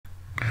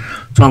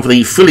Time for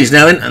the fillies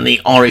now then, and the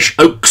Irish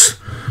Oaks.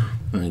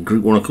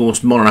 Group 1, of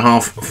course,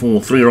 1.5 for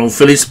 3-year-old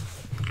fillies.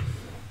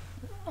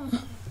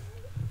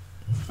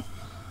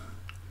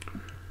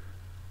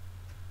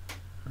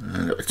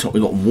 And at the top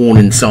we've got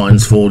warning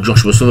signs for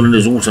Joshua Sutherland,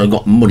 who's also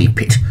got Money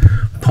Pit,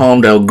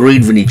 Palmdale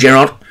Greed, Vinnie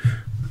Gerard,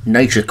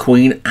 Nature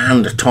Queen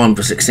and Time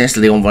for Success,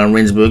 Leon van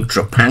Rensburg,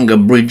 Trapanga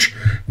Bridge,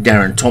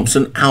 Darren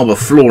Thompson, Alba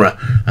Flora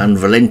and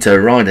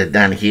Valento Rider,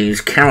 Dan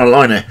Hughes,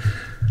 Carolina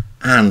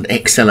and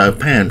Excello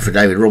Pound for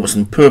David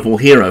Robertson, Purple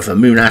Hero for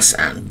Munas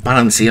and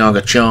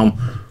Balenciaga Charm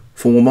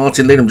for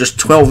Martin Leadham, just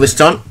 12 this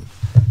time.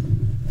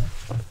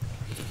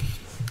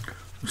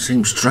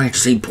 Seems strange to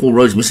see Paul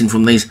Rhodes missing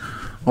from these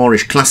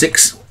Irish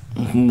Classics.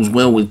 All's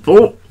well with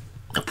Paul,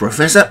 the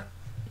Professor.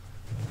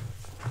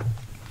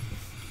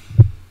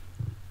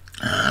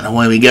 And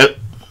away we go.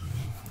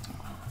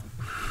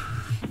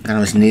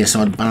 Now this near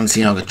side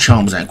Balenciaga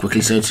Charms out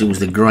quickly, so too was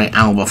the great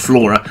Alba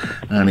Flora,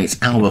 and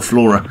it's Alba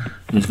Flora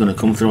who's going to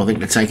come through, I think,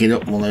 to take it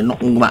up. Well, they're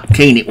not all that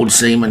keen, it would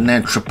seem, and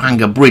now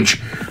Trapanga Bridge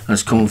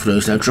has come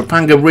through. So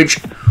Trapanga Bridge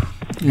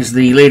is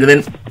the leader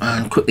then,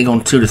 and quickly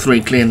gone 2 to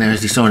 3 clear. Now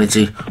has decided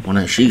to, well,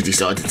 now she's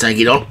decided to take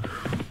it on,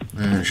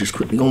 and she's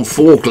quickly gone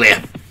 4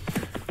 clear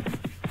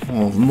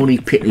of Money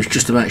Pit, who's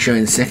just about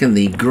showing second.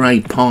 The grey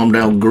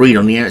Palmdale Greed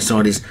on the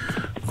outside is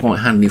quite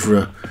handy for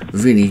a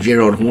Vinnie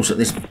Gerard horse at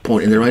this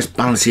point in the race.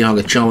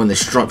 Balenciaga Charm and the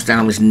stripes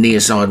down this near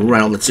side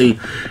rail. The two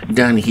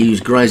Dan Hughes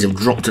Greys have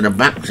dropped to the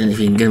back, and if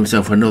he can get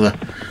himself another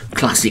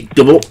classic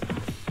double.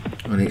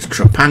 And it's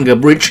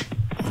Trapanga Bridge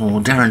for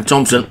Darren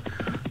Thompson,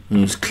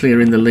 who's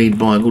clearing the lead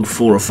by a good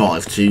 4 or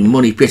 5 to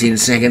Money Pit in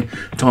second.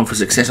 Time for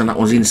Success on that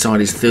one's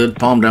inside his third.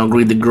 Palmdale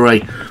Greed the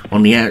grey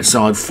on the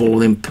outside 4,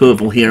 then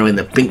Purple Hero in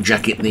the pink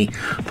jacket, the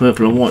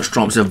purple and white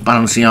stripes of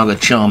Balenciaga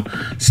Charm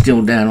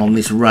still down on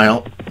this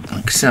rail.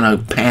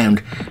 Xeno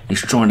Pound is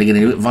trying to get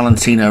into it.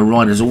 Valentino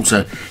Rider's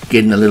also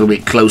getting a little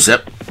bit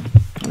closer.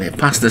 They're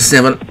past the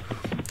 7,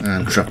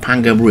 and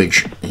Trapanga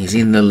Bridge is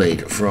in the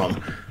lead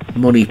from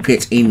Money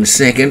Pit in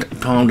second.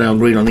 Palmdale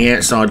Greed on the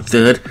outside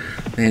third.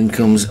 Then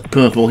comes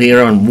Purple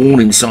Hero, and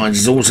Warning Signs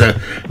is also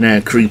now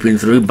creeping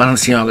through.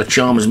 Balenciaga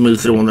Charm has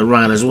moved through on the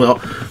rail as well,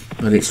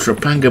 but it's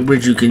Trapanga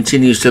Bridge who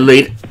continues to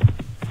lead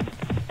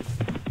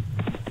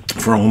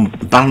from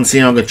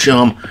Balenciaga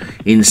Charm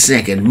in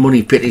second.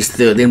 Money Pit is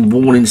third, then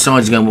Warning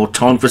Signs going well.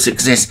 Time for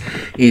Success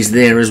is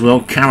there as well.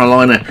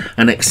 Carolina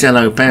and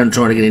Excello Pound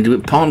trying to get into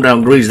it.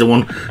 Palmdale Greed's the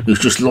one who's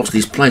just lost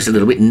his place a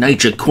little bit.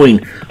 Nature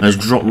Queen has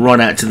dropped right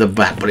out to the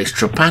back, but it's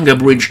Trapanga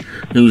Bridge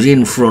who's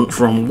in front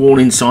from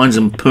Warning Signs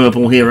and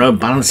Purple Hero,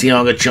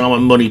 Balenciaga Charm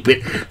and Money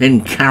Pit,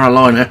 then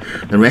Carolina.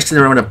 The rest of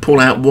them are having to pull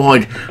out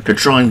wide to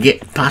try and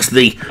get past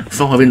the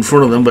 5 in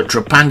front of them, but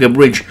Trapanga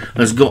Bridge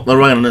has got the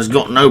rail and has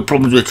got no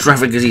problems with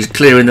traffic as he's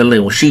clearing the lead,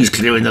 or she's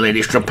clearing the lead.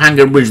 It's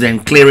Trapanga Bridge then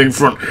clear in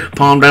front.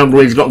 Palmdale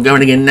Greed's got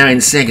going again now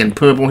in second.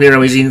 Purple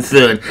Hero is in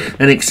third.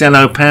 Then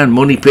Excello Pound,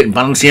 Money Pit,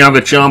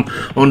 Balenciaga Charm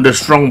under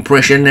strong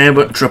pressure now,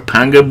 but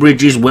Trapanga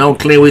Bridge is well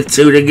clear with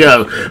 2 to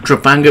go.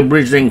 Trapanga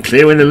Bridge then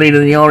clearing the lead,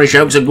 and the Irish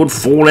Oaks a good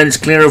 4 lengths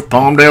clear of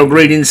Palmdale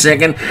Greed in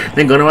second.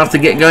 They're going to have to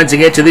get going to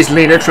get to this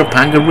leader.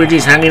 Trapanga Bridge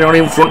is hanging on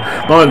in front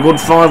by a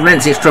good 5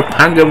 lengths. It's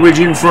Trapanga Bridge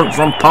in front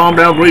from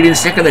Palmdale Greed in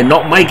second. They're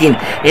not making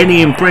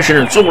any impression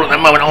at all at the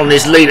moment on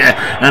this leader,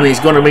 and it's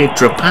going to be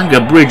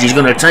Trapanga Bridge is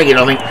going to take it,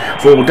 I think,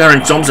 for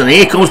Darren Thompson.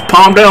 Here comes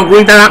Palmdale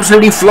Greed. They're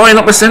absolutely flying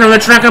up the centre of the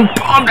track, and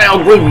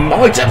Palmdale Greed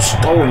might have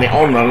stolen it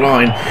on the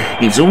line.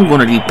 It's all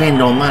going to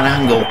depend on that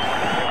angle,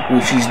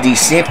 which is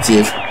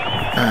deceptive,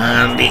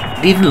 and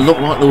it didn't look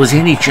like there was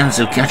any chance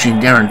of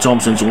catching Darren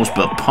Thompson's horse,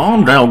 but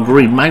Palmdale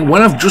Greed may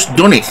well have just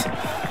done it.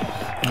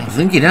 I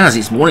think it has.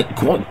 It's won it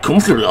quite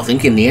comfortably, I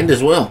think, in the end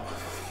as well.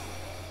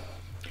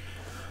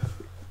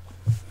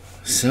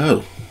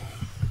 So,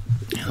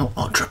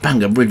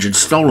 Trapanga Bridge had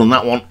stolen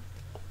that one.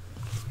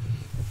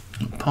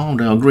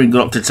 Palmdale Greed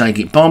got up to take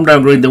it.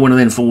 Palmdale Greed the winner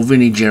then for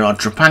Vinnie Gerard.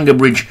 Trapanga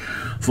Bridge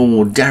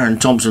for Darren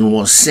Thompson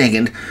was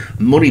second.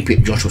 Money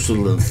Pit Joshua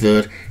Sutherland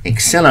third.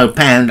 Excello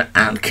Pound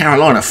and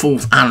Carolina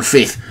 4th and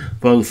 5th,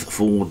 both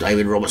for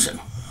David Robertson.